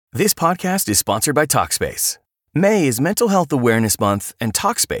This podcast is sponsored by Talkspace. May is Mental Health Awareness Month, and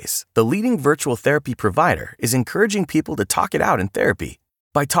Talkspace, the leading virtual therapy provider, is encouraging people to talk it out in therapy.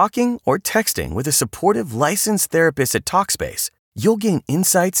 By talking or texting with a supportive, licensed therapist at Talkspace, you'll gain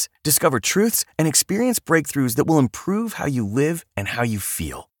insights, discover truths, and experience breakthroughs that will improve how you live and how you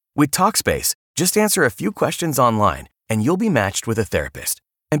feel. With Talkspace, just answer a few questions online, and you'll be matched with a therapist.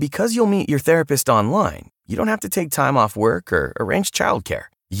 And because you'll meet your therapist online, you don't have to take time off work or arrange childcare.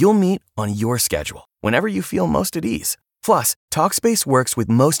 You'll meet on your schedule, whenever you feel most at ease. Plus, Talkspace works with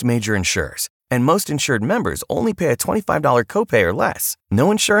most major insurers, and most insured members only pay a $25 copay or less. No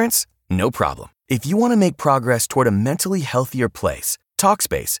insurance? No problem. If you want to make progress toward a mentally healthier place,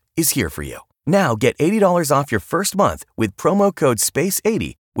 Talkspace is here for you. Now get $80 off your first month with promo code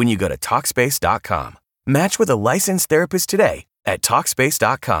SPACE80 when you go to Talkspace.com. Match with a licensed therapist today at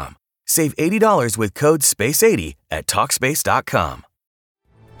Talkspace.com. Save $80 with code SPACE80 at Talkspace.com.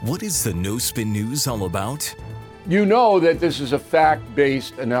 What is the No Spin News all about? You know that this is a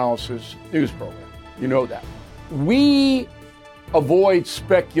fact-based analysis news program. You know that. We avoid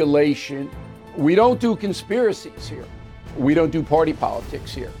speculation. We don't do conspiracies here. We don't do party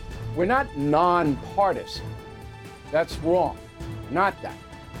politics here. We're not nonpartisan. That's wrong. Not that.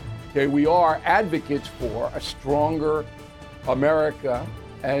 Okay, we are advocates for a stronger America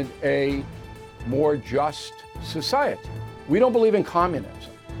and a more just society. We don't believe in communism.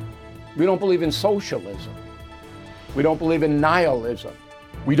 We don't believe in socialism. We don't believe in nihilism.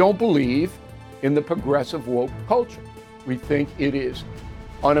 We don't believe in the progressive woke culture. We think it is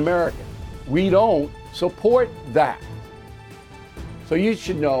un-American. We don't support that. So you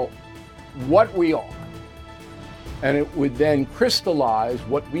should know what we are, and it would then crystallize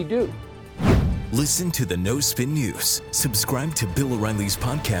what we do. Listen to the No Spin News. Subscribe to Bill O'Reilly's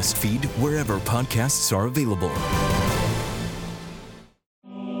podcast feed wherever podcasts are available.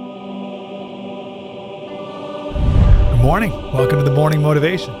 Good morning. Welcome to the Morning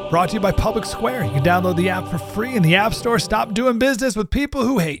Motivation, brought to you by Public Square. You can download the app for free in the App Store. Stop doing business with people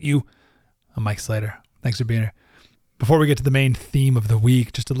who hate you. I'm Mike Slater. Thanks for being here. Before we get to the main theme of the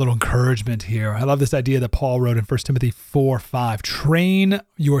week, just a little encouragement here. I love this idea that Paul wrote in 1 Timothy 4:5. Train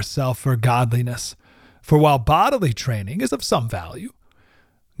yourself for godliness. For while bodily training is of some value,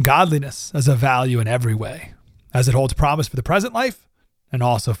 godliness has a value in every way, as it holds promise for the present life and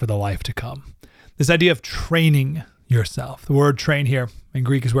also for the life to come. This idea of training yourself. The word train here in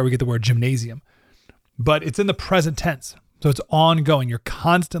Greek is where we get the word gymnasium, but it's in the present tense. So it's ongoing. You're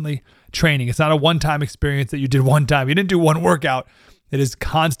constantly training. It's not a one-time experience that you did one time. You didn't do one workout. It is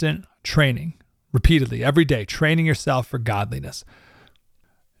constant training, repeatedly, every day, training yourself for godliness.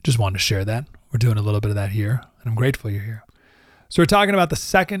 Just wanted to share that. We're doing a little bit of that here, and I'm grateful you're here. So we're talking about the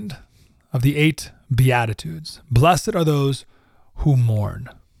second of the 8 Beatitudes. Blessed are those who mourn,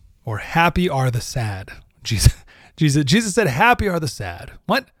 or happy are the sad. Jesus said, happy are the sad.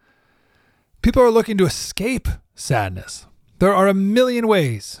 What? People are looking to escape sadness. There are a million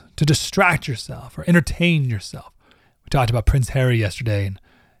ways to distract yourself or entertain yourself. We talked about Prince Harry yesterday and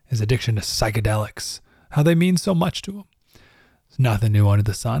his addiction to psychedelics, how they mean so much to him. It's nothing new under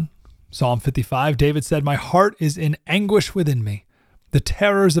the sun. Psalm 55, David said, my heart is in anguish within me. The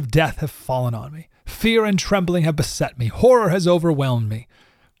terrors of death have fallen on me. Fear and trembling have beset me. Horror has overwhelmed me.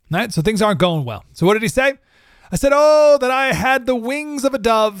 All right, so things aren't going well. So what did he say? I said, oh, that I had the wings of a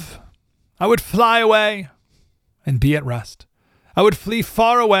dove. I would fly away and be at rest. I would flee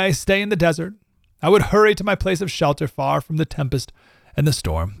far away, stay in the desert. I would hurry to my place of shelter, far from the tempest and the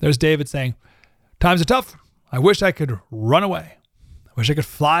storm. There's David saying, times are tough. I wish I could run away. I wish I could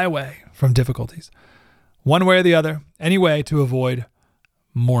fly away from difficulties. One way or the other, any way to avoid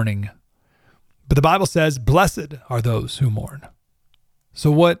mourning. But the Bible says, blessed are those who mourn.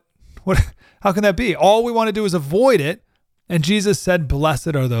 So how can that be? All we want to do is avoid it. And Jesus said,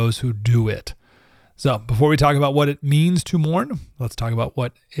 blessed are those who do it. So before we talk about what it means to mourn, let's talk about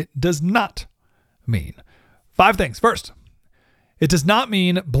what it does not mean. 5 things. First, it does not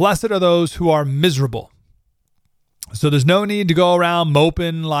mean blessed are those who are miserable. So there's no need to go around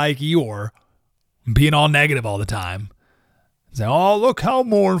moping like Eeyore, being all negative all the time. Say, oh, look how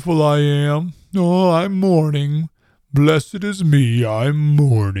mournful I am. Oh, I'm mourning. Blessed is me, I'm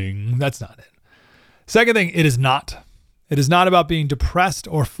mourning. That's not it. Second thing, it is not. It is not about being depressed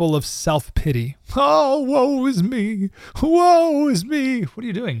or full of self-pity. Oh, woe is me. Woe is me. What are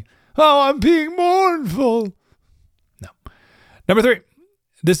you doing? Oh, I'm being mournful. No. Number 3,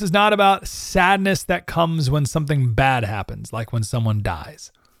 this is not about sadness that comes when something bad happens, like when someone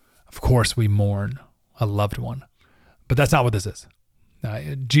dies. Of course, we mourn a loved one, but that's not what this is.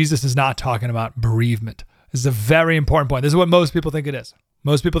 Jesus is not talking about bereavement. This is a very important point. This is what most people think it is.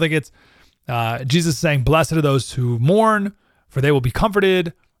 Most people think it's Jesus saying, blessed are those who mourn, for they will be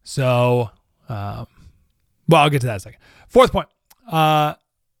comforted. So, I'll get to that in a second. Fourth point.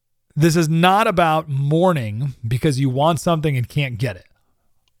 This is not about mourning because you want something and can't get it.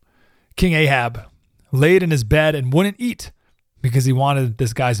 King Ahab laid in his bed and wouldn't eat because he wanted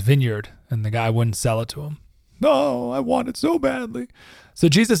this guy's vineyard and the guy wouldn't sell it to him. No, I want it so badly. So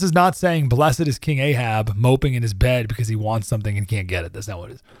Jesus is not saying, blessed is King Ahab moping in his bed because he wants something and can't get it. That's not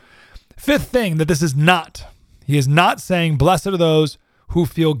what it is. Fifth thing that this is not, he is not saying, blessed are those who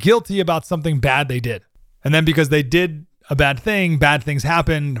feel guilty about something bad they did. And then because they did a bad thing, bad things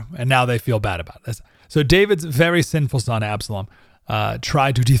happened, and now they feel bad about this. So David's very sinful son, Absalom,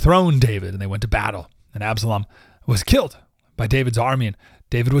 tried to dethrone David, and they went to battle. And Absalom was killed by David's army, and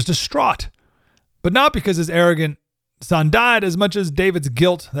David was distraught. But not because his arrogant son died, as much as David's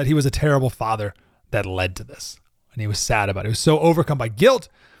guilt that he was a terrible father that led to this. And he was sad about it. He was so overcome by guilt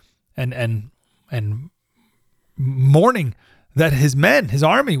and mourning that his men, his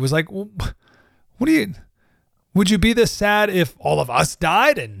army, was like, well, would you be this sad if all of us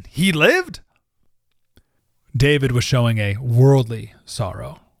died and he lived? David was showing a worldly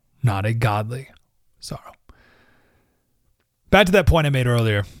sorrow, not a godly sorrow. Back to that point I made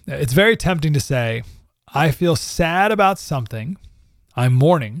earlier. It's very tempting to say, I feel sad about something, I'm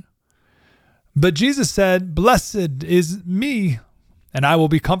mourning, but Jesus said, blessed is me, and I will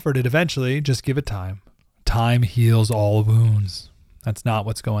be comforted eventually. Just give it time. Time heals all wounds. That's not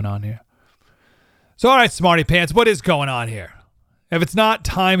what's going on here. So, all right, smarty pants, what is going on here? If it's not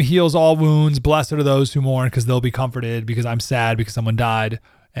time heals all wounds, blessed are those who mourn because they'll be comforted, because I'm sad because someone died,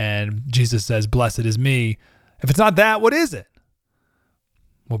 and Jesus says, blessed is me. If it's not that, what is it?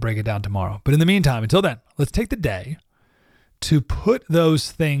 We'll break it down tomorrow. But in the meantime, until then, let's take the day to put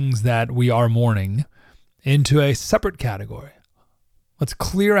those things that we are mourning into a separate category. Let's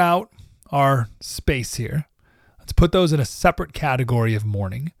clear out our space here. Let's put those in a separate category of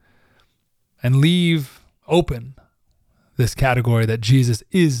mourning and leave open this category that Jesus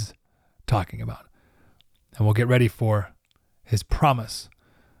is talking about. And we'll get ready for his promise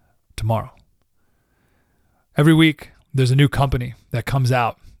tomorrow. Every week, there's a new company that comes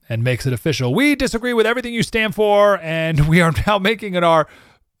out and makes it official. We disagree with everything you stand for, and we are now making it our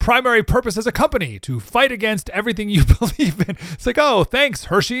primary purpose as a company to fight against everything you believe in. It's like, oh, thanks,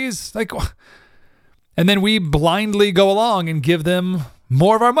 Hershey's. Like, and then we blindly go along and give them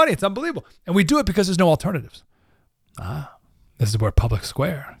more of our money. It's unbelievable. And we do it because there's no alternatives. This is where Public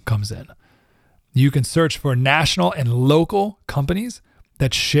Square comes in. You can search for national and local companies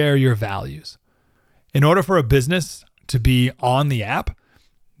that share your values. In order for a business to be on the app,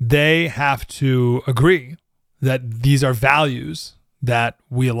 they have to agree that these are values that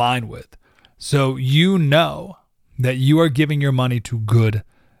we align with. So you know that you are giving your money to good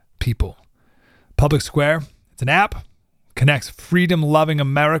people. Public Square, it's an app, connects freedom-loving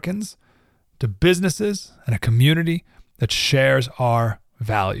Americans to businesses and a community that shares our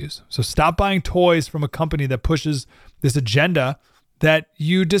values. So stop buying toys from a company that pushes this agenda that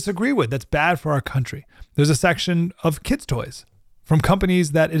you disagree with, that's bad for our country. There's a section of kids' toys from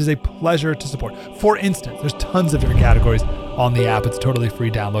companies that it is a pleasure to support. For instance, there's tons of different categories on the app. It's totally free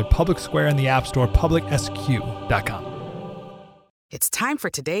download. Public Square in the App Store, publicsq.com. It's time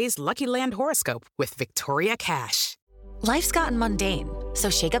for today's Lucky Land horoscope with Victoria Cash. Life's gotten mundane, so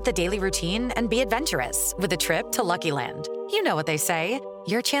shake up the daily routine and be adventurous with a trip to Lucky Land. You know what they say,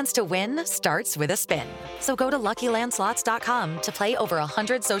 your chance to win starts with a spin. So go to LuckyLandSlots.com to play over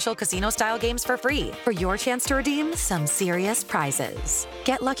 100 social casino-style games for free for your chance to redeem some serious prizes.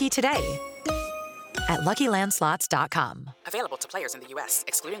 Get lucky today at LuckyLandSlots.com. Available to players in the U.S.,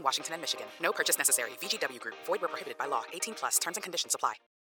 excluding Washington and Michigan. No purchase necessary. VGW Group. Void where prohibited by law. 18+. Terms and conditions apply.